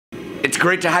It's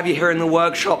great to have you here in the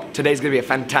workshop. Today's gonna be a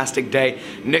fantastic day.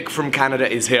 Nick from Canada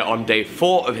is here on day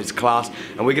 4 of his class,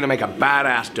 and we're gonna make a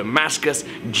badass Damascus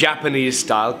Japanese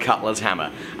style cutlass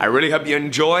hammer. I really hope you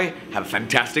enjoy. Have a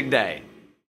fantastic day.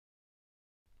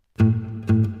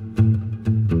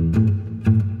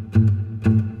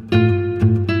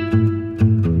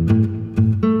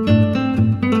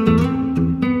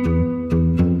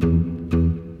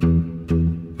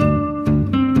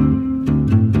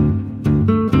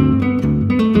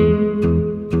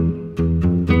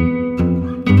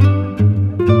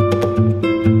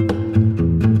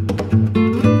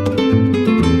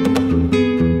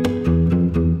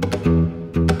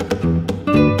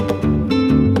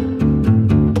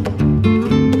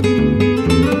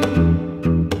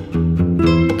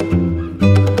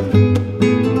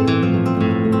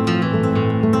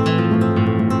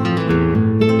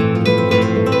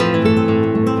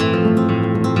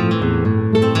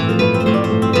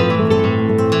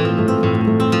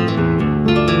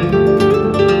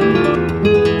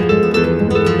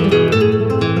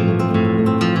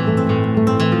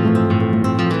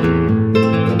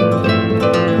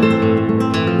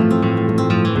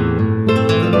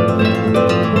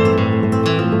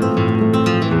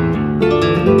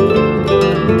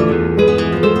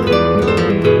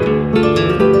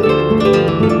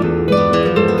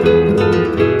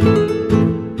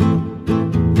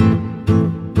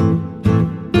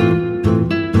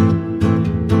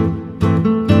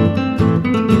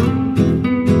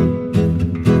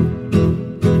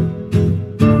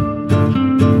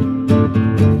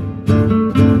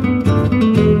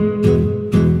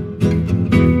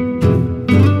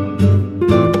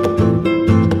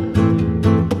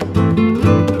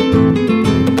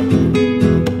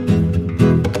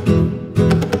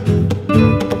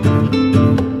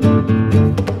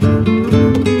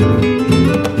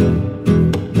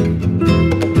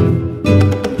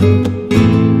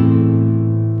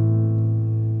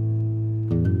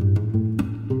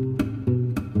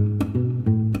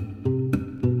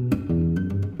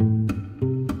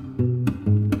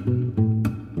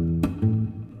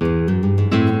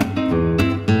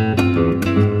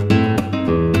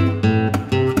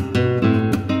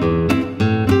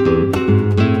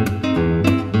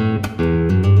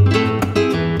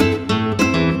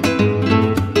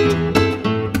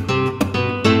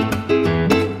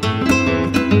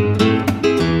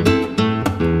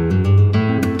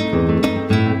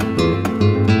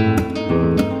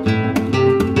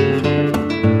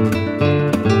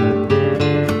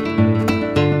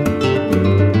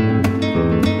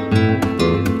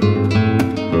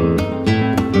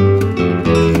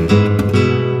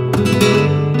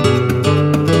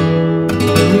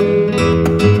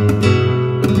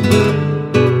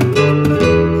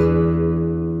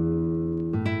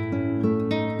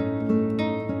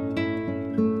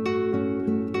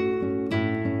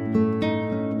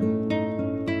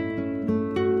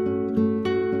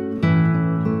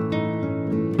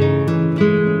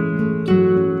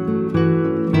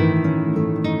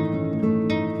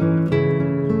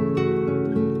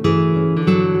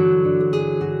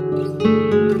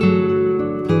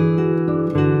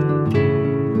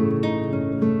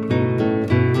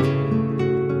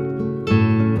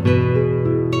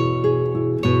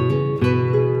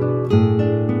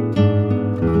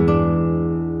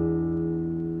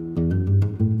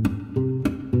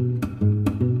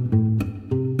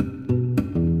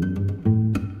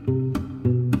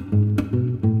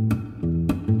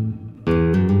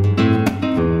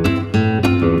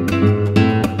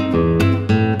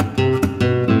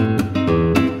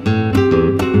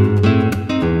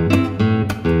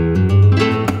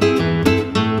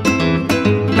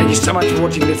 Thank you so much for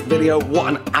watching this video. What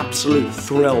an absolute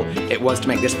thrill it was to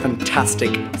make this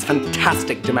fantastic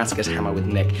Damascus hammer with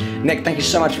Nick. Nick, thank you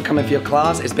so much for coming for your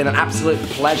class. It's been an absolute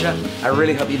pleasure. I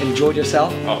really hope you've enjoyed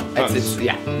yourself. Oh, it's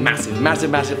yeah,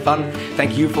 massive fun.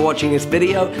 Thank you for watching this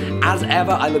video. As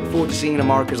ever, I look forward to seeing you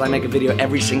tomorrow because I make a video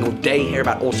every single day here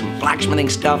about awesome blacksmithing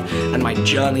stuff and my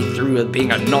journey through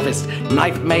being a novice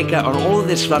knife maker and all of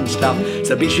this fun stuff.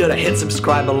 So be sure to hit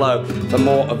subscribe below for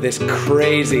more of this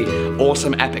crazy,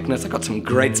 awesome epicness. I got some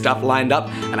great stuff lined up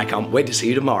and I can't wait to see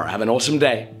you tomorrow. Have an awesome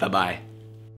day. Bye-bye.